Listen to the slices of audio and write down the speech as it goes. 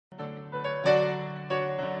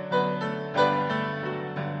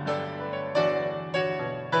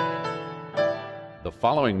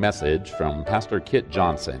following message from Pastor Kit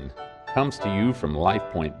Johnson comes to you from Life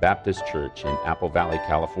Point Baptist Church in Apple Valley,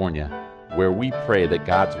 California, where we pray that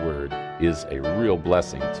God's Word is a real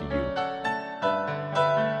blessing to you.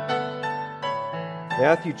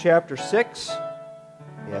 Matthew chapter 6,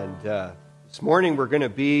 and this morning we're going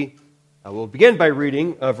to we'll begin by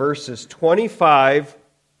reading verses 25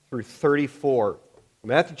 through 34.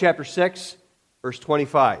 Matthew chapter 6, verse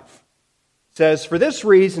 25 says, "For this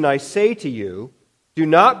reason I say to you, do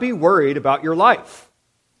not be worried about your life,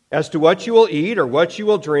 as to what you will eat or what you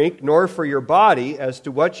will drink, nor for your body as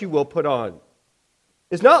to what you will put on.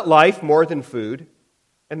 Is not life more than food,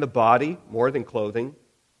 and the body more than clothing?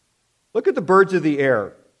 Look at the birds of the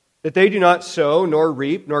air, that they do not sow, nor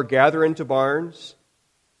reap, nor gather into barns,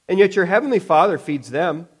 and yet your heavenly Father feeds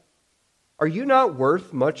them. Are you not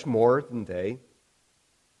worth much more than they?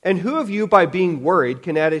 And who of you, by being worried,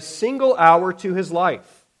 can add a single hour to his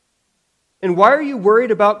life? And why are you worried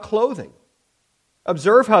about clothing?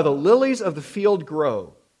 Observe how the lilies of the field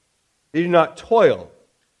grow. They do not toil,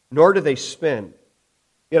 nor do they spin.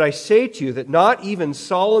 Yet I say to you that not even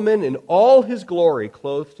Solomon in all his glory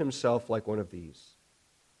clothed himself like one of these.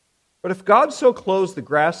 But if God so clothes the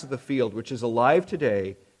grass of the field, which is alive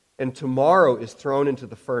today, and tomorrow is thrown into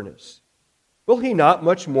the furnace, will he not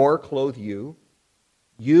much more clothe you,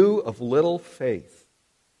 you of little faith?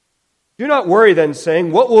 Do not worry then,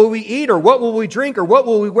 saying, what will we eat, or what will we drink, or what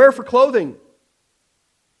will we wear for clothing?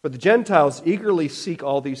 For the Gentiles eagerly seek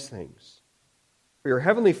all these things. For your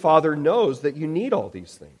heavenly Father knows that you need all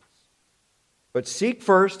these things. But seek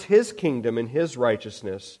first his kingdom and his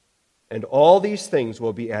righteousness, and all these things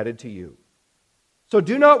will be added to you. So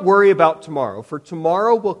do not worry about tomorrow, for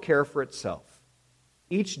tomorrow will care for itself.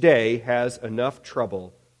 Each day has enough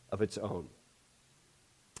trouble of its own."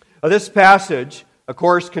 Now, this passage, of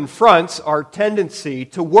course, confronts our tendency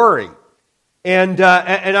to worry. And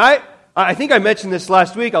I think I mentioned this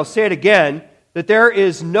last week, I'll say it again, that there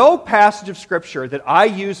is no passage of Scripture that I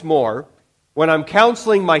use more when I'm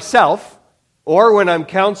counseling myself or when I'm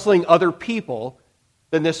counseling other people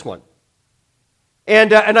than this one.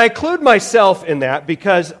 And I include myself in that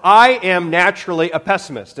because I am naturally a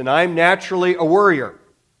pessimist and I'm naturally a worrier.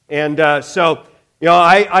 And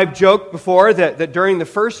I've joked before that during the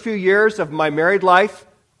first few years of my married life,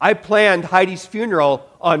 I planned Heidi's funeral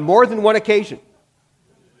on more than one occasion.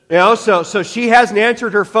 So she hasn't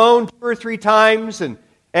answered her phone 2 or 3 times, and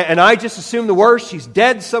I just assume the worst. She's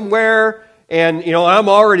dead somewhere, and I'm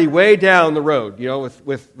already way down the road,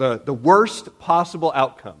 with the worst possible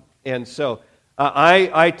outcome. And so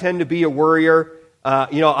I tend to be a worrier.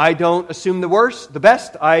 I don't assume the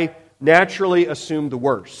best. I naturally assume the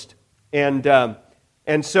worst.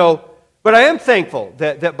 But I am thankful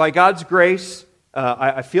that by God's grace,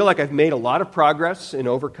 I feel like I've made a lot of progress in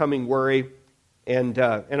overcoming worry, and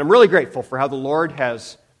I'm really grateful for how the Lord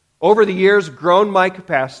has, over the years, grown my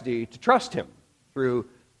capacity to trust Him through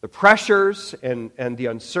the pressures and the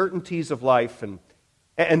uncertainties of life.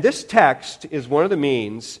 And this text is one of the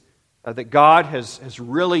means that God has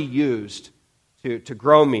really used to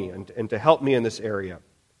grow me and to help me in this area.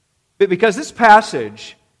 Because this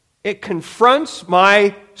passage, it confronts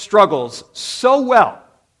my struggles so well.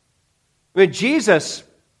 I mean, Jesus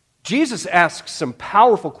asks some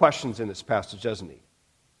powerful questions in this passage, doesn't he?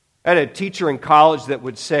 I had a teacher in college that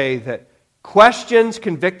would say that questions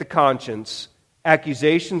convict the conscience,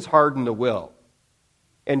 accusations harden the will.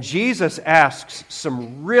 And Jesus asks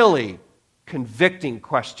some really convicting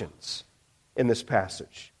questions in this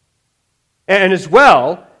passage. And as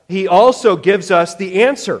well, he also gives us the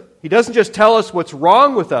answer. He doesn't just tell us what's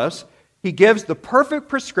wrong with us, he gives the perfect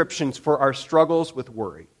prescriptions for our struggles with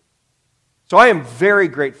worry. So I am very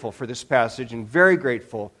grateful for this passage and very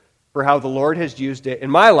grateful for how the Lord has used it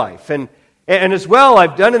in my life. And as well,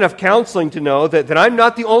 I've done enough counseling to know that I'm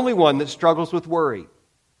not the only one that struggles with worry.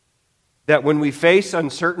 That when we face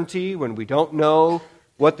uncertainty, when we don't know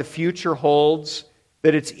what the future holds,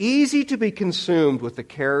 that it's easy to be consumed with the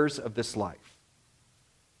cares of this life.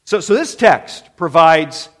 So this text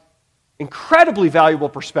provides incredibly valuable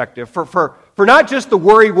perspective for not just the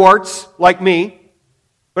worrywarts like me,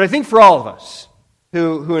 but I think for all of us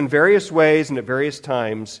who in various ways and at various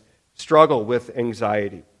times struggle with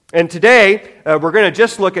anxiety. And today, we're going to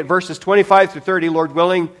just look at verses 25 through 30, Lord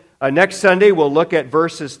willing. Next Sunday, we'll look at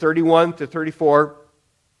verses 31 to 34.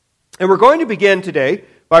 And we're going to begin today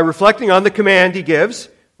by reflecting on the command he gives,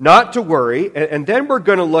 not to worry, and then we're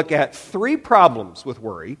going to look at 3 problems with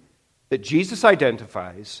worry that Jesus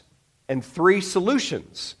identifies and 3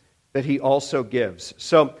 solutions that he also gives.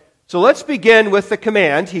 So let's begin with the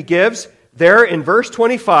command he gives. There in verse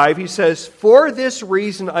 25, he says, "For this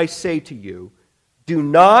reason I say to you, Do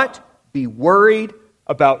not be worried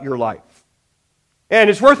about your life. And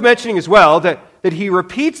it's worth mentioning as well that he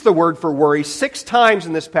repeats the word for worry 6 times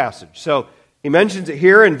in this passage. So he mentions it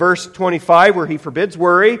here in verse 25 where he forbids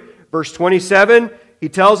worry. Verse 27, he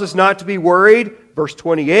tells us not to be worried. Verse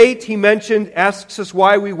 28, asks us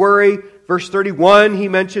why we worry. Verse 31, he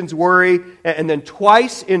mentions worry. And then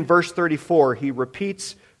twice in verse 34, he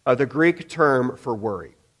repeats the Greek term for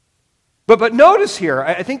worry. But notice here,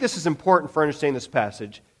 I think this is important for understanding this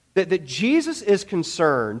passage, that Jesus is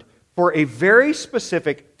concerned for a very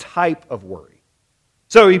specific type of worry.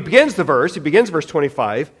 So he begins verse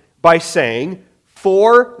 25, by saying,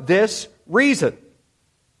 for this reason.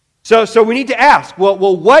 So we need to ask, well,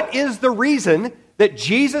 what is the reason that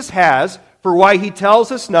Jesus has for why he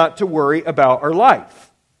tells us not to worry about our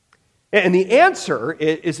life? And the answer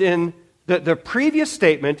is in the previous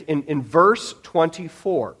statement in verse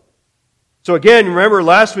 24. So again, remember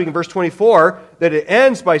last week in verse 24 that it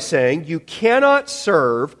ends by saying, you cannot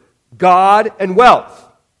serve God and wealth.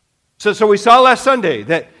 So we saw last Sunday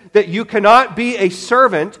that you cannot be a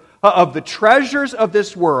servant of the treasures of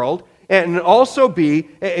this world and also be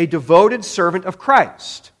a devoted servant of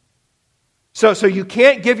Christ. So you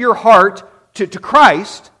can't give your heart to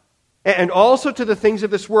Christ and also to the things of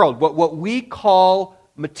this world, what we call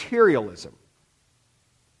materialism.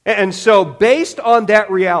 And so based on that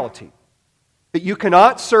reality, that you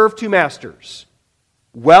cannot serve 2 masters,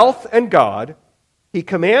 wealth and God, he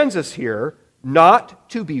commands us here not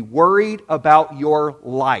to be worried about your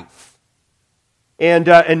life.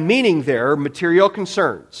 And meaning there, material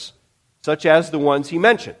concerns, such as the ones he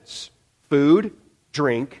mentions, food,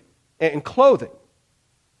 drink, and clothing.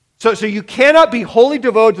 So you cannot be wholly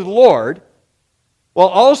devoted to the Lord while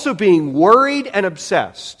also being worried and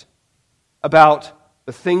obsessed about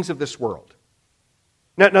the things of this world.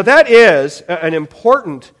 Now that is an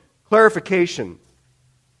important clarification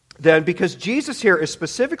then, because Jesus here is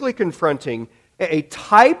specifically confronting a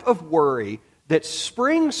type of worry that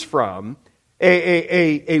springs from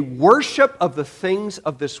a worship of the things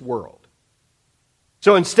of this world.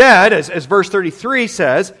 So instead, as verse 33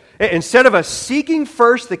 says, instead of us seeking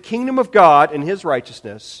first the kingdom of God and his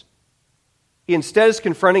righteousness, he instead is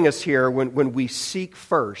confronting us here when we seek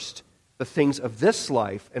first the things of this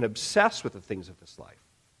life and obsess with the things of this life.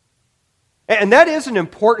 And that is an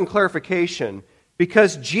important clarification,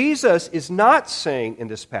 because Jesus is not saying in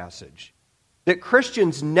this passage that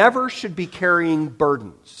Christians never should be carrying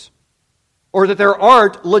burdens, or that there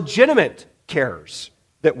aren't legitimate cares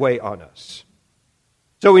that weigh on us.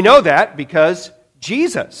 So we know that because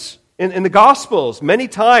Jesus, in the Gospels, many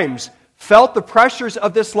times felt the pressures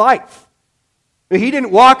of this life. He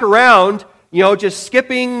didn't walk around, just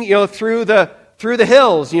skipping, through the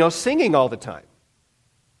hills, singing all the time.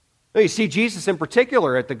 You see Jesus in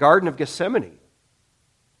particular at the Garden of Gethsemane.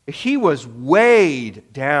 He was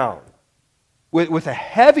weighed down with a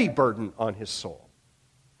heavy burden on his soul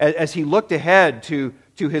as he looked ahead to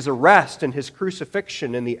his arrest and his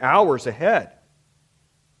crucifixion in the hours ahead.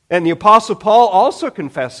 And the Apostle Paul also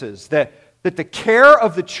confesses that the care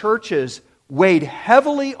of the churches weighed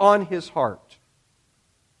heavily on his heart.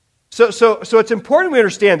 So it's important we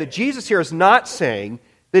understand that Jesus here is not saying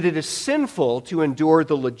that it is sinful to endure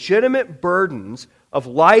the legitimate burdens of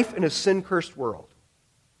life in a sin-cursed world.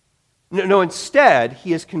 No, instead,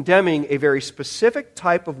 he is condemning a very specific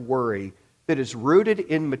type of worry that is rooted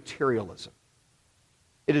in materialism.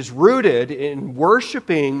 It is rooted in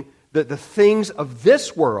worshiping the things of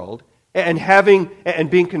this world and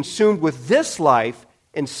being consumed with this life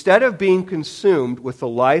instead of being consumed with the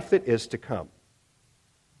life that is to come.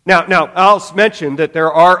 Now I'll mention that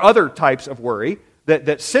there are other types of worry,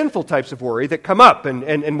 that sinful types of worry that come up.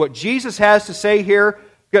 And what Jesus has to say here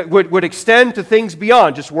would extend to things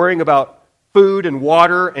beyond just worrying about food and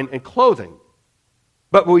water and clothing.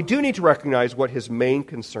 But we do need to recognize what his main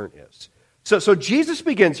concern is. So Jesus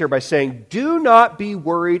begins here by saying, do not be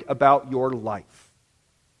worried about your life.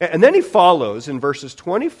 And then he follows in verses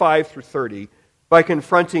 25 through 30 by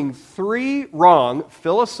confronting 3 wrong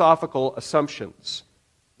philosophical assumptions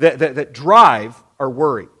that drive our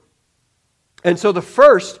worry. And so the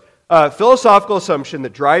first philosophical assumption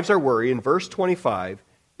that drives our worry in verse 25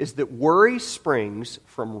 is that worry springs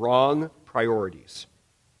from wrong priorities.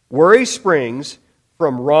 Worry springs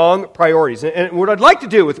from wrong priorities. And what I'd like to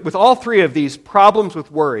do with all 3 of these problems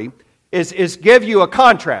with worry is give you a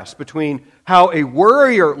contrast between how a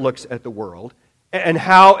worrier looks at the world and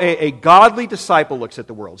how a godly disciple looks at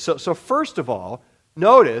the world. So first of all,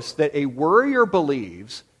 notice that a worrier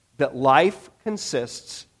believes that life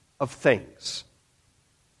consists of things.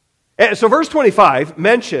 And so verse 25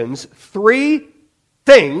 mentions 3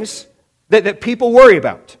 things that people worry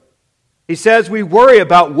about. He says we worry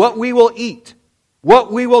about what we will eat,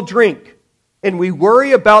 what we will drink, and we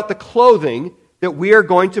worry about the clothing that we are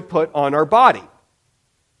going to put on our body.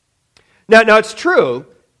 Now it's true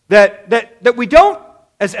that we don't,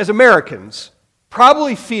 as Americans,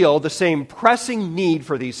 probably feel the same pressing need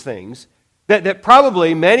for these things that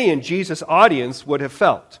probably many in Jesus' audience would have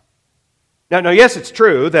felt. Now, yes, it's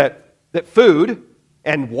true that food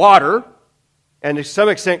and water, and to some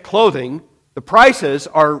extent clothing, the prices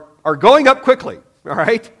are going up quickly, all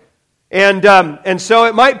right? And so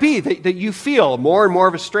it might be that you feel more and more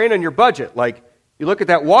of a strain on your budget. Like, you look at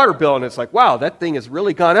that water bill and it's like, wow, that thing has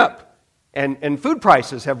really gone up. And food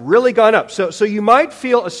prices have really gone up. So you might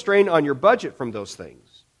feel a strain on your budget from those things.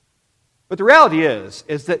 But the reality is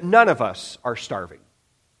that none of us are starving.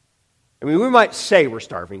 I mean, we might say we're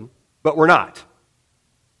starving, but we're not.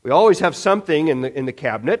 We always have something in the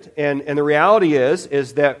cabinet, and the reality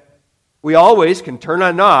is that we always can turn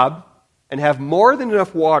on a knob and have more than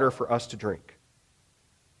enough water for us to drink.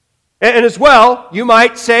 And as well, you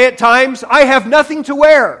might say at times, I have nothing to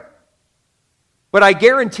wear. But I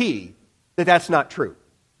guarantee that that's not true.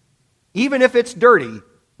 Even if it's dirty,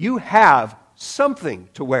 you have something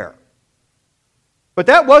to wear. But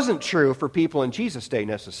that wasn't true for people in Jesus' day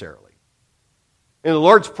necessarily. And the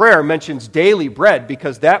Lord's Prayer mentions daily bread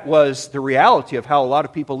because that was the reality of how a lot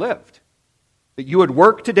of people lived. That you would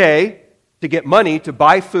work today to get money to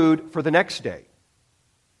buy food for the next day.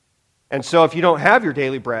 And so if you don't have your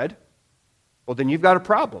daily bread, well, then you've got a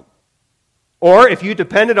problem. Or if you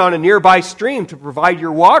depended on a nearby stream to provide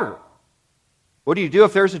your water, what do you do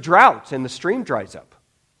if there's a drought and the stream dries up?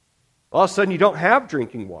 All of a sudden you don't have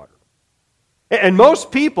drinking water. And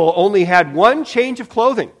most people only had one change of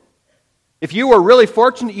clothing. If you were really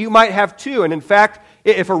fortunate, you might have two. And in fact,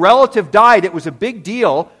 if a relative died, it was a big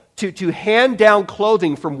deal to hand down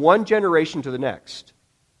clothing from one generation to the next.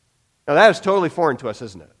 Now that is totally foreign to us,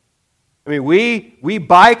 isn't it? I mean, we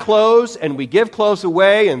buy clothes and we give clothes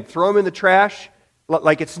away and throw them in the trash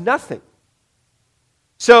like it's nothing.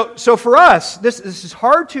 So for us, this is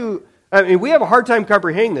hard to, I mean, we have a hard time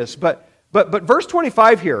comprehending this, but verse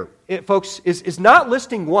 25 here, folks, is not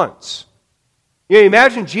listing wants. You know,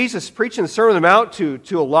 imagine Jesus preaching the Sermon on the Mount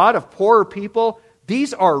to a lot of poorer people.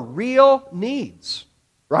 These are real needs,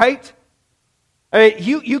 right? I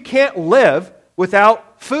mean, you can't live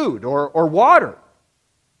without food or water.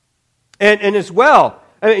 And as well,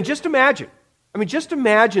 I mean, just imagine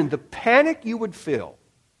the panic you would feel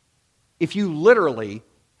if you literally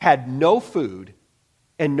had no food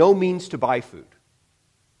and no means to buy food.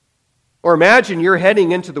 Or imagine you're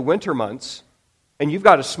heading into the winter months and you've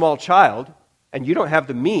got a small child and you don't have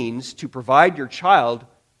the means to provide your child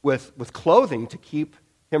with clothing to keep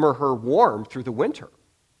him or her warm through the winter.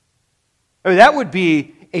 I mean, that would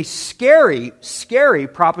be a scary, scary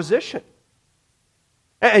proposition.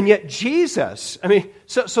 And yet Jesus, I mean,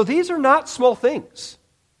 so these are not small things.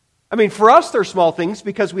 I mean, for us they're small things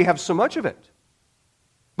because we have so much of it.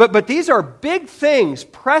 But these are big things,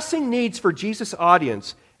 pressing needs for Jesus'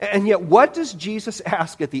 audience. And yet what does Jesus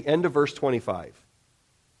ask at the end of verse 25?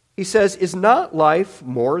 He says, is not life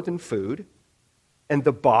more than food, and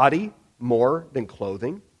the body more than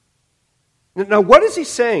clothing? Now, what is he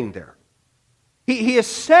saying there? He is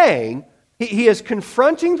saying, he is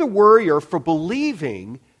confronting the worrier for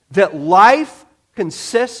believing that life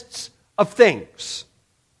consists of things.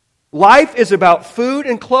 Life is about food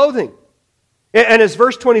and clothing. And as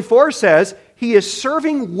verse 24 says, he is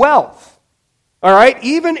serving wealth, all right,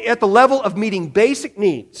 even at the level of meeting basic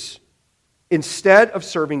needs, instead of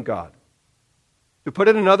serving God. To put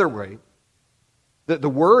it another way, the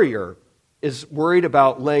worrier is worried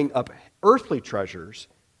about laying up earthly treasures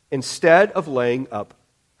instead of laying up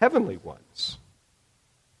heavenly ones.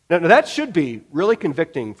 Now that should be really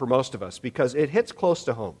convicting for most of us because it hits close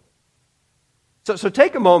to home. So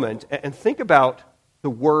take a moment and think about the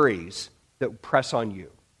worries that press on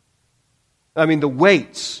you. I mean, the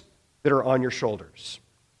weights that are on your shoulders.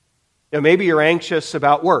 You know, maybe you're anxious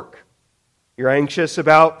about work. You're anxious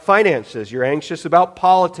about finances. You're anxious about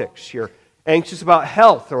politics. You're anxious about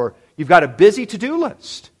health, or you've got a busy to-do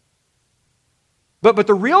list. But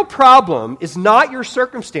the real problem is not your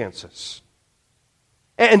circumstances.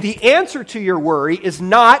 And the answer to your worry is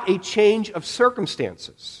not a change of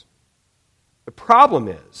circumstances. The problem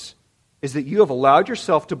is that you have allowed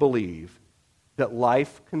yourself to believe that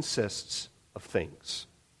life consists of things.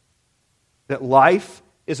 That life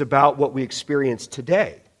is about what we experience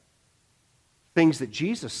today. Things that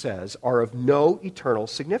Jesus says are of no eternal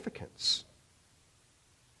significance.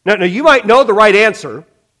 Now you might know the right answer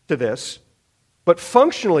to this, but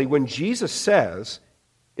functionally when Jesus says,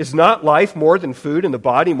 Is not life more than food and the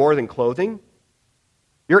body more than clothing?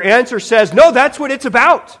 Your answer says, no, that's what it's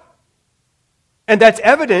about. And that's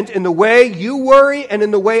evident in the way you worry and in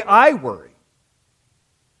the way I worry.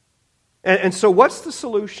 And so what's the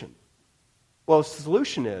solution? Well, the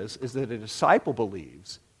solution is that a disciple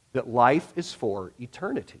believes that life is for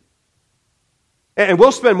eternity. And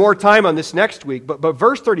we'll spend more time on this next week, but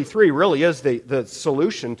verse 33 really is the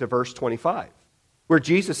solution to verse 25, where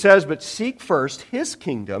Jesus says, but seek first His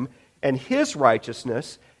kingdom and His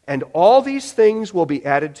righteousness, and all these things will be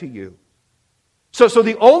added to you. So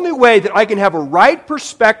the only way that I can have a right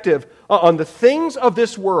perspective on the things of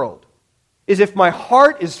this world is if my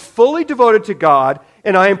heart is fully devoted to God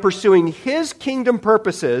and I am pursuing His kingdom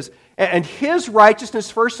purposes and His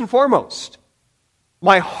righteousness first and foremost.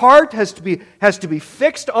 My heart has to be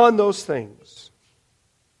fixed on those things.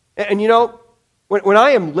 And you know, when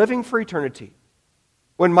I am living for eternity,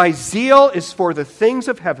 when my zeal is for the things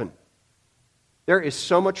of heaven, there is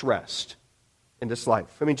so much rest in this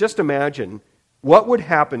life. I mean, just imagine what would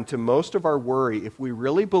happen to most of our worry if we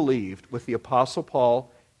really believed with the Apostle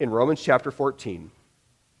Paul in Romans chapter 14.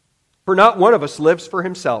 For not one of us lives for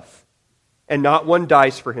himself, and not one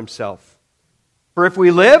dies for himself. For if we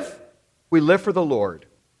live for the Lord.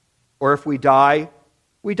 Or if we die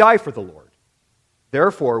for the Lord.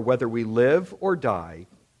 Therefore, whether we live or die,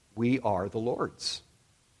 we are the Lord's.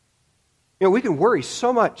 You know, we can worry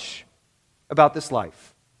so much about this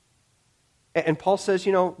life. And Paul says,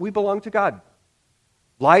 you know, we belong to God.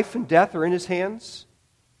 Life and death are in His hands.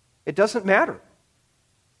 It doesn't matter.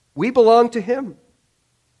 We belong to Him.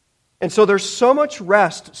 And so there's so much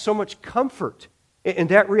rest, so much comfort in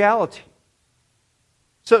that reality.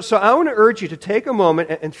 So I want to urge you to take a moment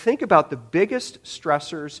and think about the biggest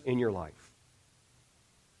stressors in your life.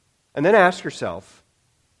 And then ask yourself,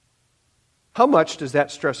 how much does that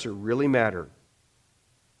stressor really matter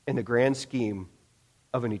in the grand scheme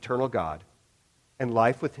of an eternal God and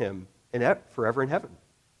life with Him forever in heaven?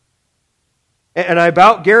 And I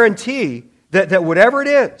about guarantee that whatever it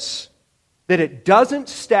is, that it doesn't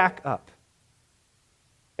stack up.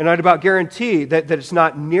 And I'd about guarantee that it's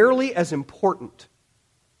not nearly as important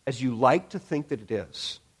as you like to think that it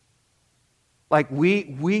is. Like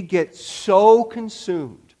we get so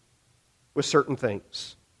consumed with certain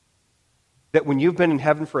things that when you've been in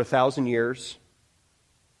heaven for 1,000 years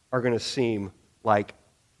are going to seem like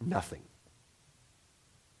nothing.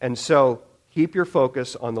 And so keep your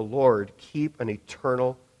focus on the Lord. Keep an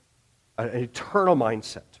eternal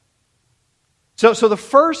mindset. So the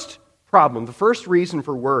first problem, the first reason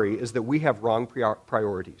for worry is that we have wrong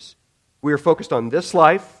priorities. We are focused on this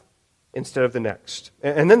life instead of the next.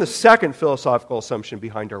 And then the second philosophical assumption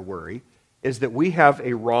behind our worry is that we have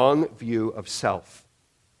a wrong view of self.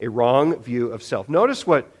 A wrong view of self. Notice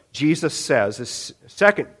what Jesus says,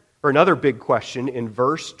 another big question in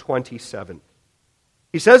verse 27.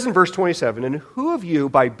 He says in verse 27, and who of you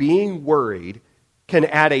by being worried can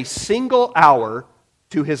add a single hour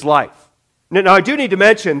to his life? Now, I do need to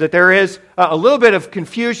mention that there is a little bit of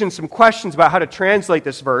confusion, some questions about how to translate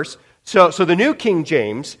this verse. So the New King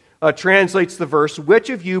James translates the verse, which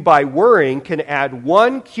of you by worrying can add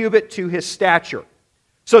 1 cubit to his stature?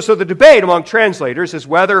 So the debate among translators is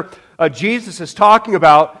whether Jesus is talking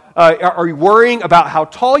about, are you worrying about how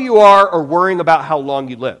tall you are or worrying about how long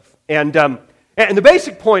you live? And the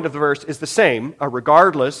basic point of the verse is the same,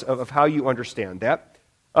 regardless of how you understand that.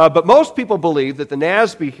 But most people believe that the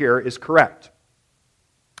NASB here is correct.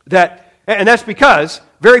 And that's because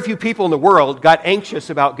very few people in the world got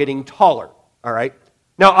anxious about getting taller, all right?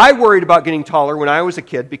 Now, I worried about getting taller when I was a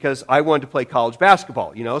kid because I wanted to play college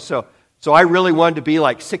basketball, you know? So I really wanted to be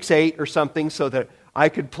like 6'8" or something so that I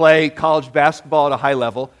could play college basketball at a high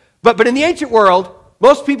level. But in the ancient world,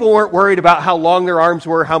 most people weren't worried about how long their arms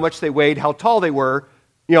were, how much they weighed, how tall they were,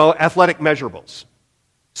 you know, athletic measurables.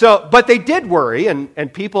 But they did worry,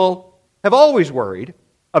 and people have always worried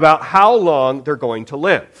about how long they're going to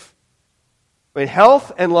live. I mean,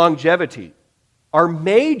 health and longevity are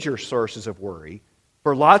major sources of worry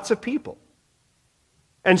for lots of people.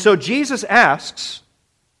 And so Jesus asks,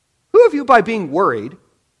 who of you by being worried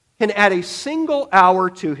can add a single hour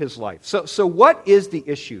to his life? So what is the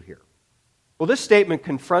issue here? Well, this statement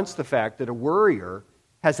confronts the fact that a worrier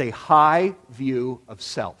has a high view of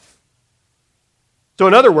self. So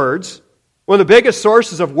in other words, one of the biggest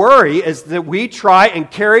sources of worry is that we try and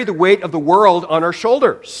carry the weight of the world on our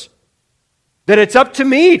shoulders. That it's up to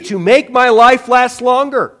me to make my life last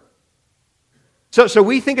longer. So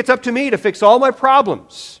we think it's up to me to fix all my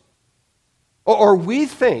problems. Or we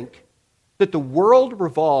think that the world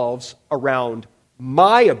revolves around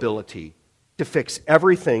my ability to fix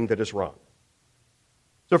everything that is wrong.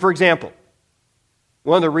 So, for example,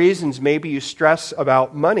 one of the reasons maybe you stress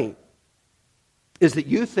about money is that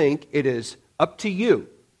you think it is up to you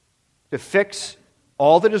to fix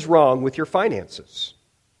all that is wrong with your finances.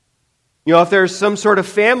 You know, if there's some sort of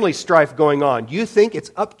family strife going on, you think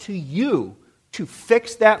it's up to you to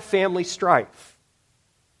fix that family strife.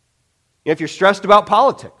 If you're stressed about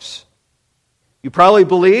politics, you probably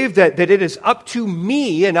believe that it is up to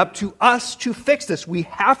me and up to us to fix this. We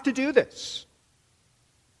have to do this.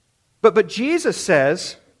 But Jesus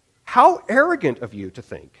says, how arrogant of you to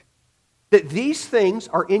think that these things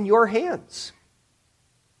are in your hands.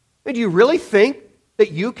 And do you really think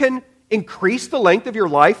that you can increase the length of your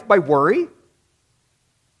life by worry?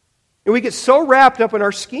 And we get so wrapped up in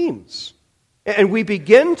our schemes. And we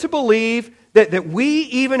begin to believe that we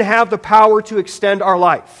even have the power to extend our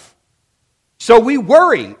life. So we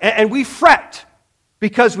worry and we fret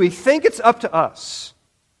because we think it's up to us.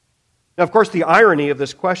 Now, of course, the irony of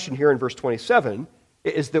this question here in verse 27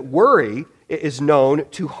 is that worry is known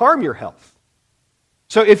to harm your health.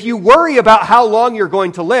 So if you worry about how long you're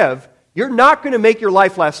going to live, you're not going to make your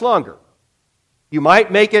life last longer. You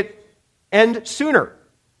might make it end sooner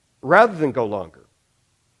rather than go longer.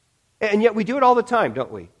 And yet we do it all the time,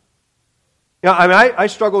 don't we? Now, I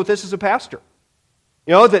struggle with this as a pastor.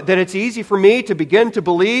 You know, that it's easy for me to begin to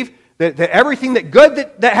believe that everything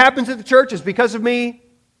that happens at the church is because of me,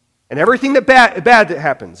 and everything that bad that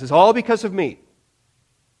happens is all because of me.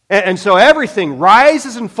 And so everything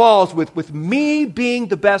rises and falls with me being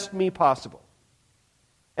the best me possible.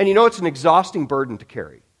 And you know, it's an exhausting burden to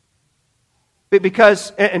carry.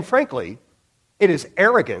 Because, and frankly, it is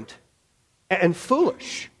arrogant and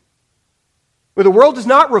foolish. But the world does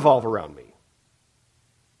not revolve around me.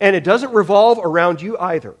 And it doesn't revolve around you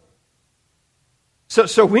either.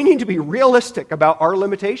 So we need to be realistic about our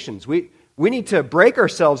limitations. We need to break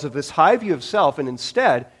ourselves of this high view of self, and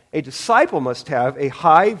instead, a disciple must have a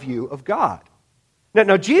high view of God.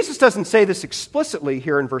 Now, Jesus doesn't say this explicitly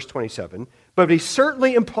here in verse 27, but he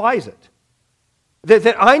certainly implies it.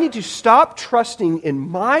 That I need to stop trusting in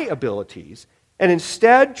my abilities and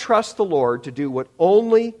instead trust the Lord to do what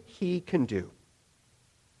only He can do.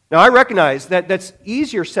 Now, I recognize that that's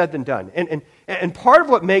easier said than done. And part of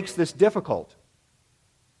what makes this difficult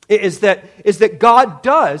is that God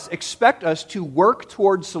does expect us to work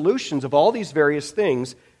towards solutions of all these various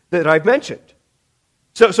things that I've mentioned.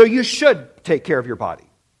 So you should take care of your body.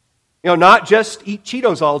 You know, not just eat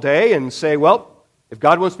Cheetos all day and say, well, if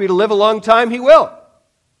God wants me to live a long time, He will.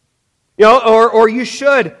 You know, or you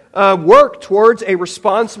should work towards a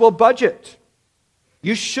responsible budget.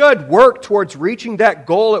 You should work towards reaching that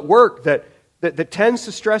goal at work that tends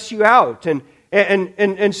to stress you out.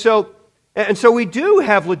 And so we do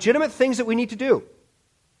have legitimate things that we need to do.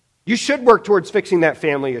 You should work towards fixing that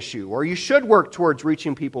family issue, or you should work towards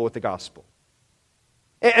reaching people with the gospel.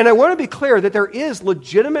 And I want to be clear that there is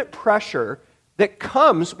legitimate pressure that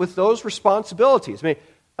comes with those responsibilities. I mean,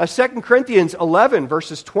 2 Corinthians 11,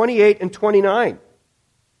 verses 28 and 29.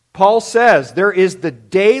 Paul says, there is the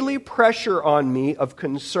daily pressure on me of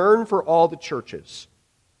concern for all the churches.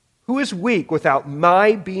 Who is weak without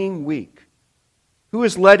my being weak? Who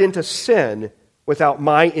is led into sin without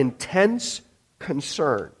my intense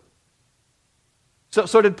concern?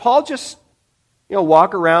 So did Paul just,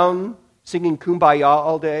 walk around singing Kumbaya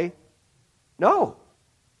all day? No.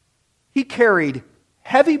 He carried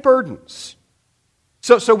heavy burdens.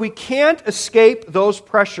 So we can't escape those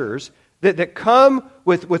pressures that come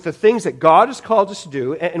with the things that God has called us to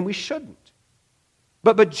do, and we shouldn't.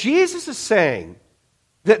 But Jesus is saying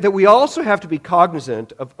that we also have to be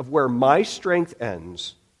cognizant of where my strength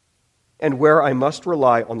ends and where I must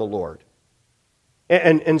rely on the Lord.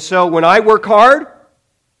 And so when I work hard,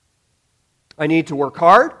 I need to work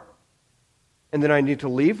hard, and then I need to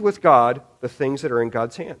leave with God the things that are in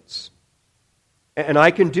God's hands. And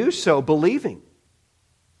I can do so believing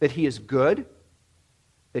that He is good,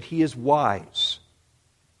 that He is wise,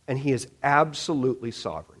 and He is absolutely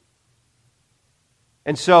sovereign.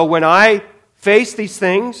 And so when I face these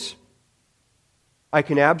things, I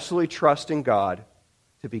can absolutely trust in God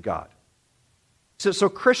to be God. So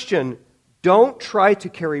Christian, don't try to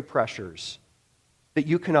carry pressures that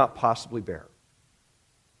you cannot possibly bear.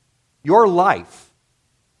 Your life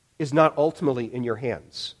is not ultimately in your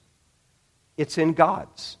hands. It's in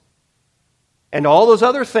God's. And all those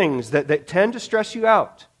other things that tend to stress you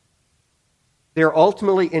out, they're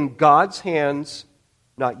ultimately in God's hands,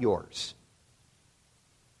 not yours.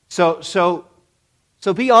 So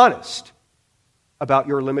be honest about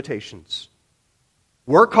your limitations.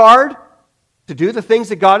 Work hard to do the things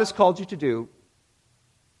that God has called you to do,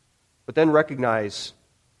 but then recognize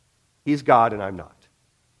He's God and I'm not.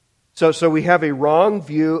 So we have a wrong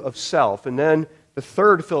view of self. And then the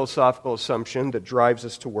third philosophical assumption that drives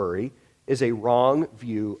us to worry is a wrong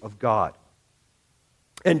view of God.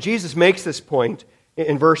 And Jesus makes this point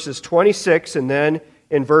in verses 26 and then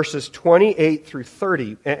in verses 28 through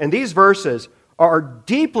 30. And these verses are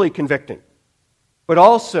deeply convicting, but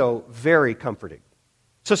also very comforting.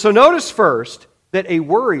 So notice first that a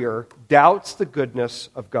worrier doubts the goodness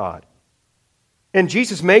of God. And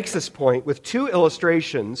Jesus makes this point with two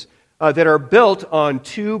illustrations that are built on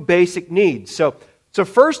two basic needs. So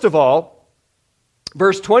first of all,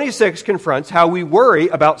 verse 26 confronts how we worry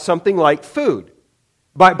about something like food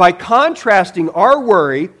by contrasting our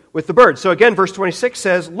worry with the birds. So again, verse 26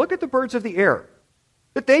 says, "Look at the birds of the air,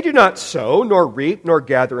 that they do not sow, nor reap, nor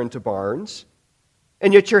gather into barns,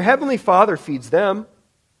 and yet your heavenly Father feeds them.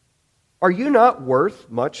 Are you not worth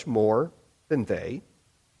much more than they?"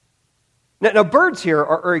 Now birds here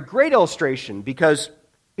are a great illustration because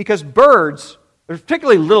birds,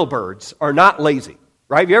 particularly little birds, are not lazy,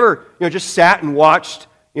 right? Have you ever just sat and watched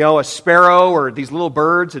a sparrow or these little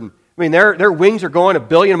birds, and I mean their wings are going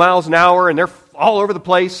 1,000,000,000 miles an hour, and they're all over the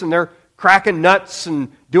place, and they're cracking nuts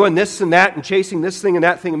and doing this and that and chasing this thing and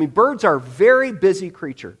that thing. I mean, birds are very busy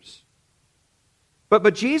creatures.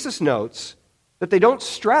 But Jesus notes that they don't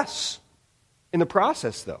stress in the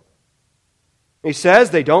process, though. He says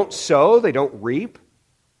they don't sow, they don't reap,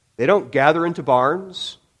 they don't gather into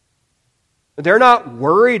barns. They're not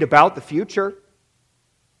worried about the future.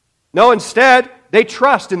 No, instead, they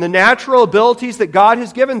trust in the natural abilities that God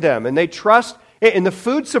has given them, and they trust in the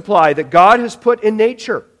food supply that God has put in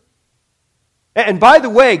nature. And by the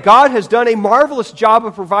way, God has done a marvelous job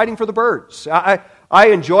of providing for the birds. I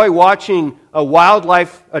enjoy watching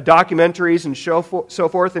wildlife documentaries and so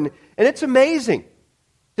forth, and it's amazing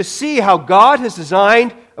to see how God has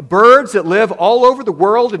designed birds that live all over the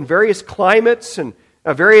world in various climates and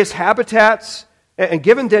various habitats, and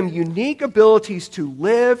given them unique abilities to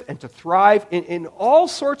live and to thrive in all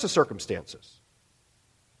sorts of circumstances.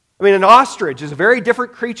 I mean, an ostrich is a very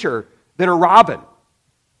different creature than a robin.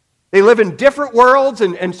 They live in different worlds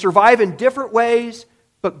and survive in different ways,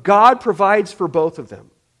 but God provides for both of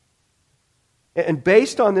them. And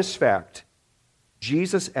based on this fact,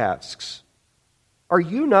 Jesus asks, "Are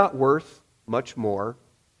you not worth much more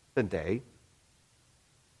than they?"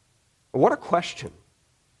 What a question.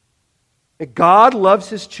 God loves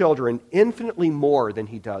his children infinitely more than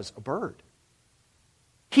he does a bird.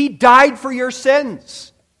 He died for your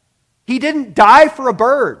sins. He didn't die for a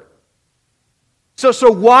bird.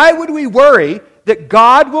 So why would we worry that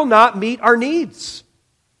God will not meet our needs?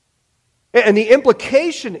 And the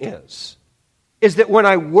implication is that when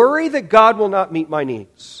I worry that God will not meet my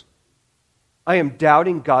needs, I am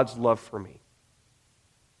doubting God's love for me.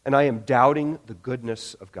 And I am doubting the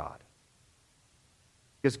goodness of God.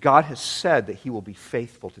 Because God has said that he will be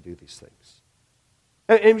faithful to do these things.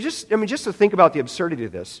 And just to think about the absurdity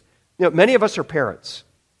of this, many of us are parents.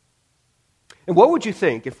 And what would you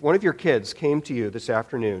think if one of your kids came to you this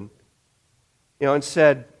afternoon, and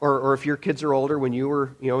said, or if your kids are older, when you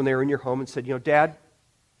were, when they were in your home and said, "Dad,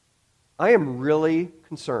 I am really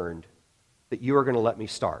concerned that you are going to let me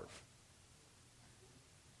starve.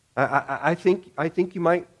 I think you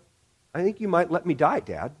might let me die,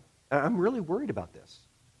 Dad. I'm really worried about this."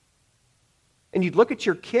 And you'd look at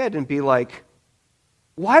your kid and be like,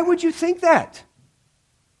 "Why would you think that?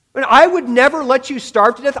 I would never let you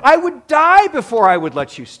starve to death. I would die before I would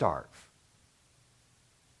let you starve."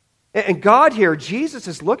 And God here, Jesus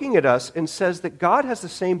is looking at us and says that God has the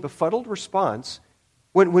same befuddled response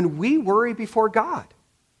when we worry before God.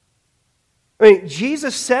 I mean,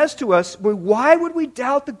 Jesus says to us, why would we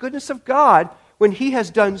doubt the goodness of God when he has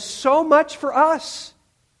done so much for us?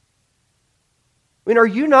 I mean, are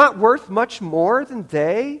you not worth much more than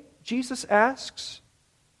they? Jesus asks.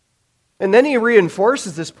 And then he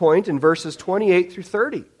reinforces this point in verses 28 through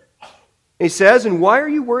 30. He says, "And why are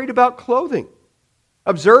you worried about clothing?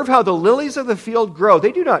 Observe how the lilies of the field grow.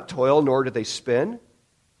 They do not toil, nor do they spin.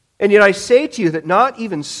 And yet I say to you that not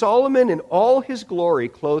even Solomon in all his glory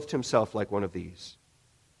clothed himself like one of these.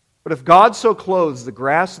 But if God so clothes the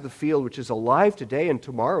grass of the field, which is alive today and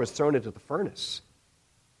tomorrow is thrown into the furnace,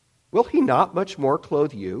 will he not much more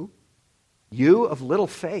clothe you, you of little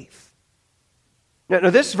faith?" Now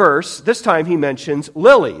this verse, this time he mentions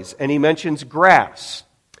lilies and he mentions grass.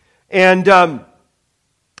 And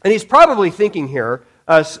he's probably thinking here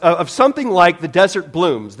of something like the desert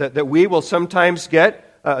blooms that we will sometimes get,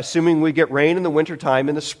 assuming we get rain in the wintertime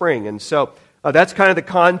in the spring. And so that's kind of the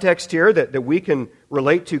context here that we can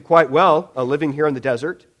relate to quite well, living here in the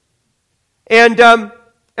desert. And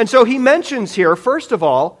so he mentions here, first of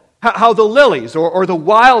all, how the lilies or the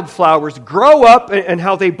wildflowers grow up and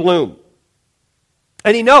how they bloom.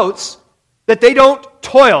 And he notes that they don't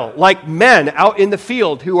toil like men out in the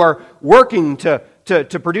field who are working to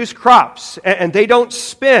produce crops, and they don't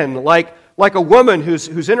spin like a woman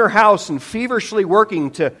who's in her house and feverishly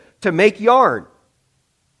working to make yarn.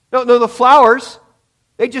 No, the flowers,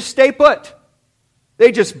 they just stay put.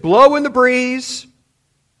 They just blow in the breeze,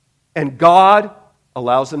 and God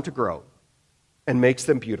allows them to grow and makes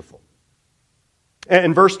them beautiful.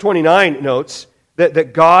 And verse 29 notes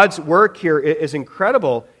that God's work here is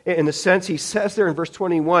incredible in the sense he says there in verse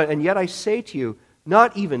 21, and yet I say to you,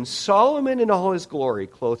 not even Solomon in all his glory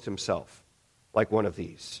clothed himself like one of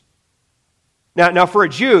these. Now for a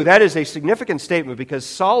Jew, that is a significant statement because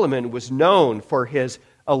Solomon was known for his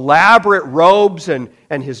elaborate robes and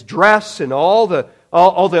his dress and all the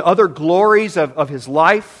other glories of his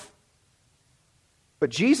life.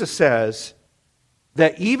 But Jesus says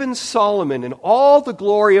that even Solomon in all the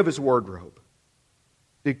glory of his wardrobe,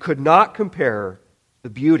 it could not compare the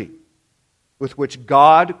beauty with which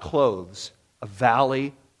God clothes a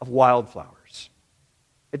valley of wildflowers.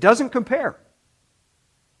 It doesn't compare.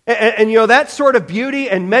 And that sort of beauty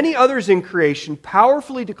and many others in creation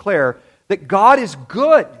powerfully declare that God is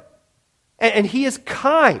good and He is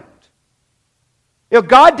kind.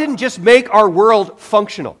 God didn't just make our world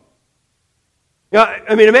functional.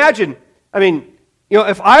 Imagine,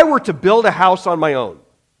 if I were to build a house on my own,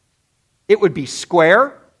 it would be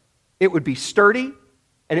square, it would be sturdy,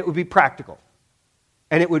 and it would be practical.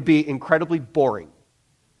 And it would be incredibly boring.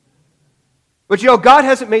 But God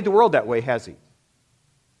hasn't made the world that way, has He?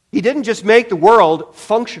 He didn't just make the world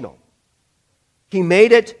functional. He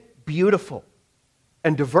made it beautiful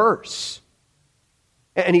and diverse.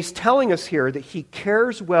 And He's telling us here that He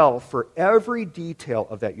cares well for every detail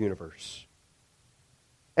of that universe.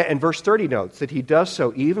 And verse 30 notes that He does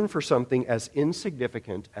so even for something as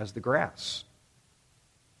insignificant as the grass.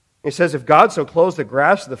 He says, if God so clothes the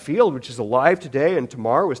grass of the field, which is alive today and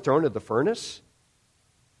tomorrow is thrown into the furnace,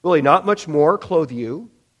 will He not much more clothe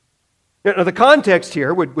you? Now, the context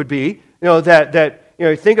here would be, that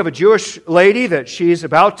think of a Jewish lady that she's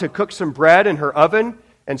about to cook some bread in her oven,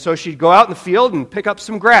 and so she'd go out in the field and pick up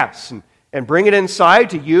some grass and bring it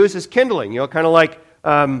inside to use as kindling, kind of like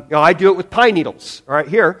I do it with pine needles, right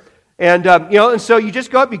here. And so you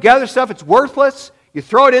just go up, you gather stuff, it's worthless, you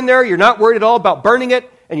throw it in there, you're not worried at all about burning it,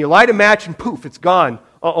 and you light a match and poof, it's gone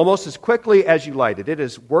almost as quickly as you light it. It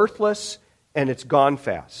is worthless and it's gone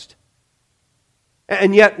fast.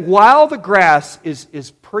 And yet, while the grass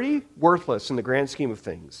is pretty worthless in the grand scheme of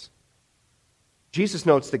things, Jesus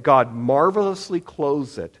notes that God marvelously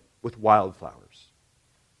clothes it with wildflowers.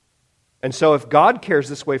 And so if God cares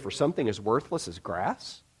this way for something as worthless as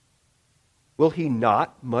grass, will He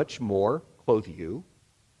not much more clothe you?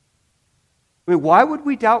 Why would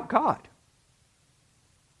we doubt God?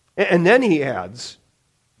 And then He adds,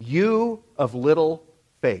 you of little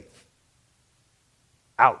faith.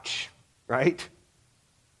 Ouch, right?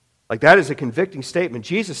 Like that is a convicting statement.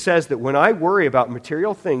 Jesus says that when I worry about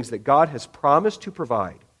material things that God has promised to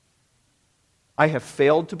provide, I have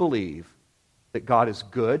failed to believe that God is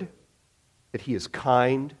good, that He is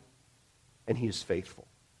kind, and He is faithful.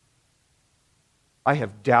 I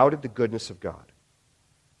have doubted the goodness of God.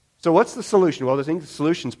 So what's the solution? Well, I think the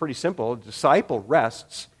solution is pretty simple. A disciple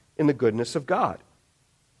rests in the goodness of God.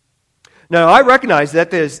 Now, I recognize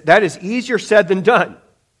that is easier said than done.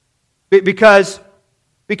 Because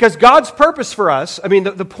God's purpose for us,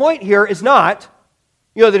 the point here is not,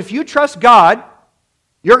 that if you trust God,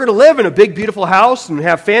 you're going to live in a big, beautiful house and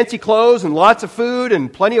have fancy clothes and lots of food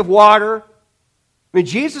and plenty of water.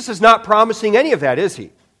 Jesus is not promising any of that, is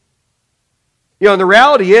He? And the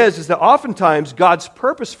reality is that oftentimes God's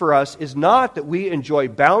purpose for us is not that we enjoy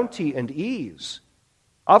bounty and ease.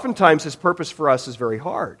 Oftentimes His purpose for us is very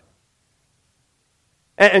hard.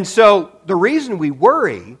 And so the reason we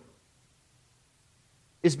worry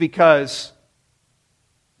is because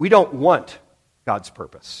we don't want God's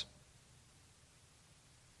purpose.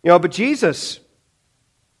 But Jesus,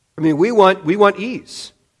 we want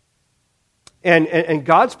ease. And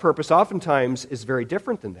God's purpose oftentimes is very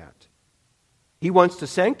different than that. He wants to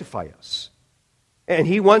sanctify us. And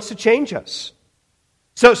He wants to change us.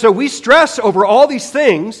 So we stress over all these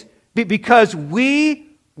things because we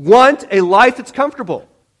want a life that's comfortable.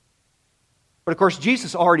 But of course,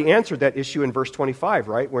 Jesus already answered that issue in verse 25,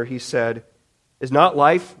 right? Where He said, is not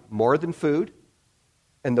life more than food,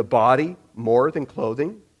 and the body more than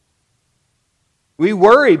clothing? We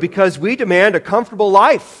worry because we demand a comfortable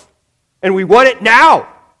life, and we want it now,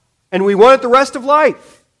 and we want it the rest of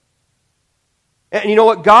life. And you know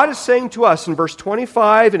what God is saying to us in verse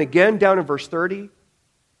 25 and again down in verse 30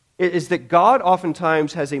 is that God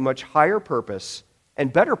oftentimes has a much higher purpose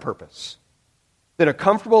and better purpose than a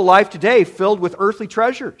comfortable life today filled with earthly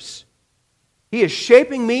treasures. He is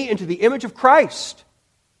shaping me into the image of Christ.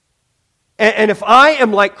 And if I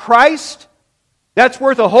am like Christ, that's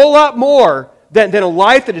worth a whole lot more than a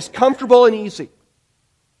life that is comfortable and easy.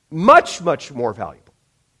 Much, much more valuable.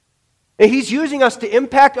 And He's using us to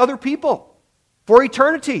impact other people for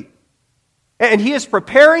eternity. And He is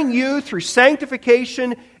preparing you through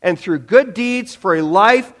sanctification and through good deeds for a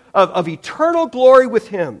life of eternal glory with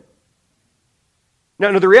Him.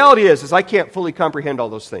 Now, the reality is I can't fully comprehend all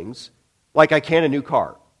those things like I can a new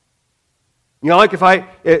car. You know, like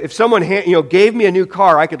if someone gave me a new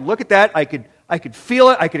car, I could look at that, I could feel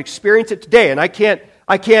it, I could experience it today, and I can't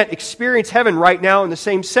experience heaven right now in the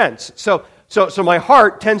same sense. So my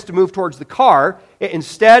heart tends to move towards the car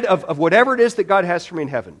instead of whatever it is that God has for me in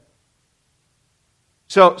heaven.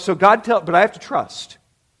 But I have to trust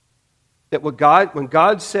that when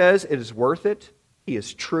God says it is worth it, He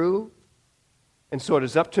is true, and so it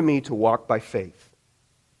is up to me to walk by faith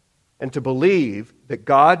and to believe that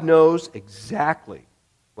God knows exactly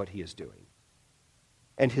what He is doing,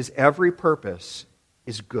 and His every purpose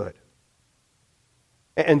is good.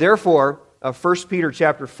 And therefore, 1 Peter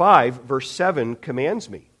chapter 5, verse 7 commands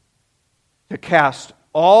me to cast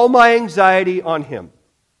all my anxiety on Him.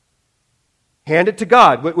 Hand it to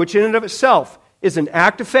God, which in and of itself is an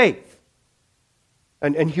act of faith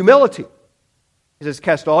and humility. He says,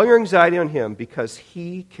 cast all your anxiety on Him because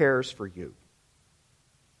He cares for you.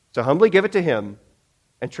 So humbly give it to Him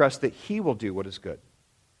and trust that He will do what is good.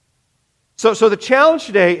 So the challenge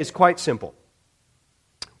today is quite simple.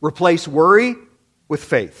 Replace worry with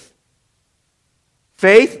faith.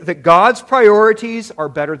 Faith that God's priorities are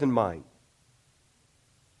better than mine.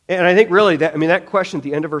 And I think really that question at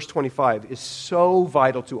the end of verse 25 is so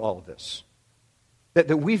vital to all of this. That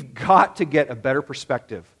we've got to get a better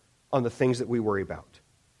perspective on the things that we worry about.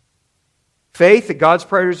 Faith that God's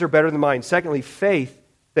priorities are better than mine. Secondly, faith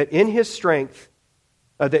that in His strength,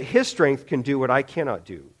 that His strength can do what I cannot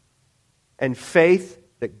do. And faith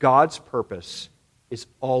that God's purpose is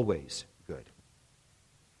always good.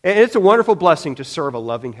 And it's a wonderful blessing to serve a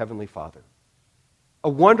loving Heavenly Father. A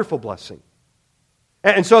wonderful blessing.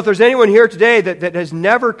 And so if there's anyone here today that has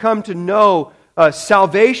never come to know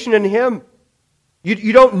salvation in Him,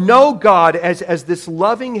 you don't know God as this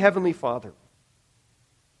loving Heavenly Father,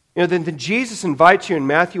 then Jesus invites you in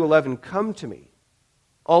Matthew 11, come to me,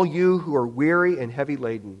 all you who are weary and heavy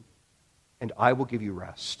laden, and I will give you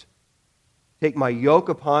rest. Take my yoke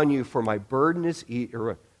upon you, for my burden is easy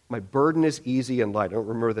and light. I don't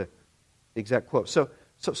remember the exact quote. So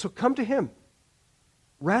come to Him.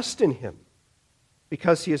 Rest in Him,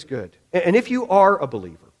 because He is good. And if you are a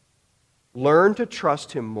believer, learn to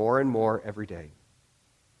trust Him more and more every day.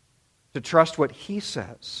 To trust what He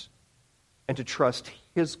says, and to trust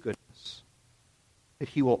His goodness, that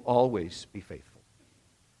He will always be faithful.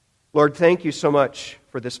 Lord, thank you so much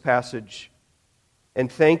for this passage, and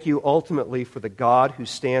thank you ultimately for the God who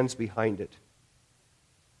stands behind it.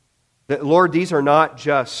 That, Lord, these are not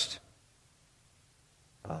just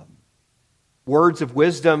words of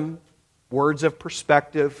wisdom, words of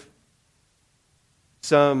perspective,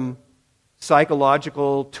 some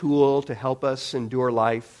psychological tool to help us endure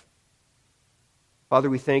life. Father,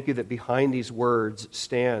 we thank you that behind these words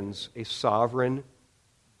stands a sovereign,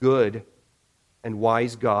 good, and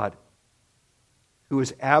wise God who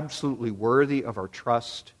is absolutely worthy of our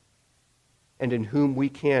trust and in whom we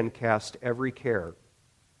can cast every care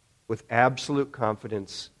with absolute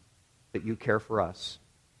confidence that you care for us.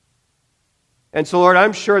 And so, Lord,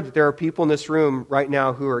 I'm sure that there are people in this room right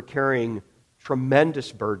now who are carrying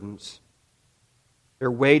tremendous burdens. They're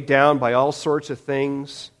weighed down by all sorts of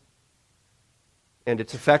things, and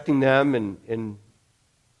it's affecting them in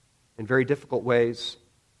very difficult ways.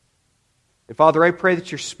 And Father, I pray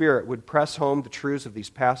that your Spirit would press home the truths of this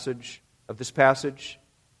passage,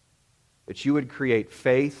 that you would create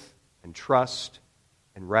faith and trust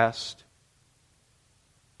and rest.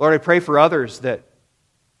 Lord, I pray for others that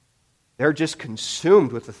they're just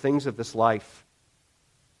consumed with the things of this life.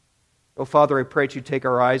 Oh, Father, I pray that you take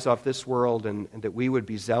our eyes off this world and that we would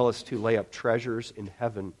be zealous to lay up treasures in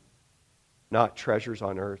heaven, not treasures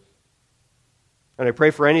on earth. And I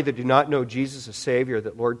pray for any that do not know Jesus as Savior,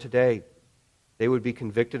 that, Lord, today they would be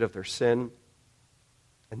convicted of their sin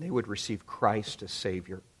and they would receive Christ as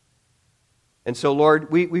Savior. And so,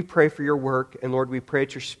 Lord, we pray for your work, and Lord, we pray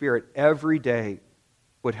that your Spirit every day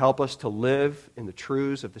would help us to live in the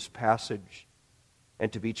truths of this passage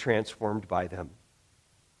and to be transformed by them.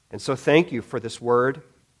 And so thank you for this word,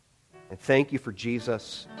 and thank you for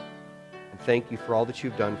Jesus, and thank you for all that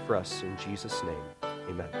you've done for us. In Jesus' name,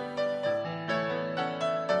 amen.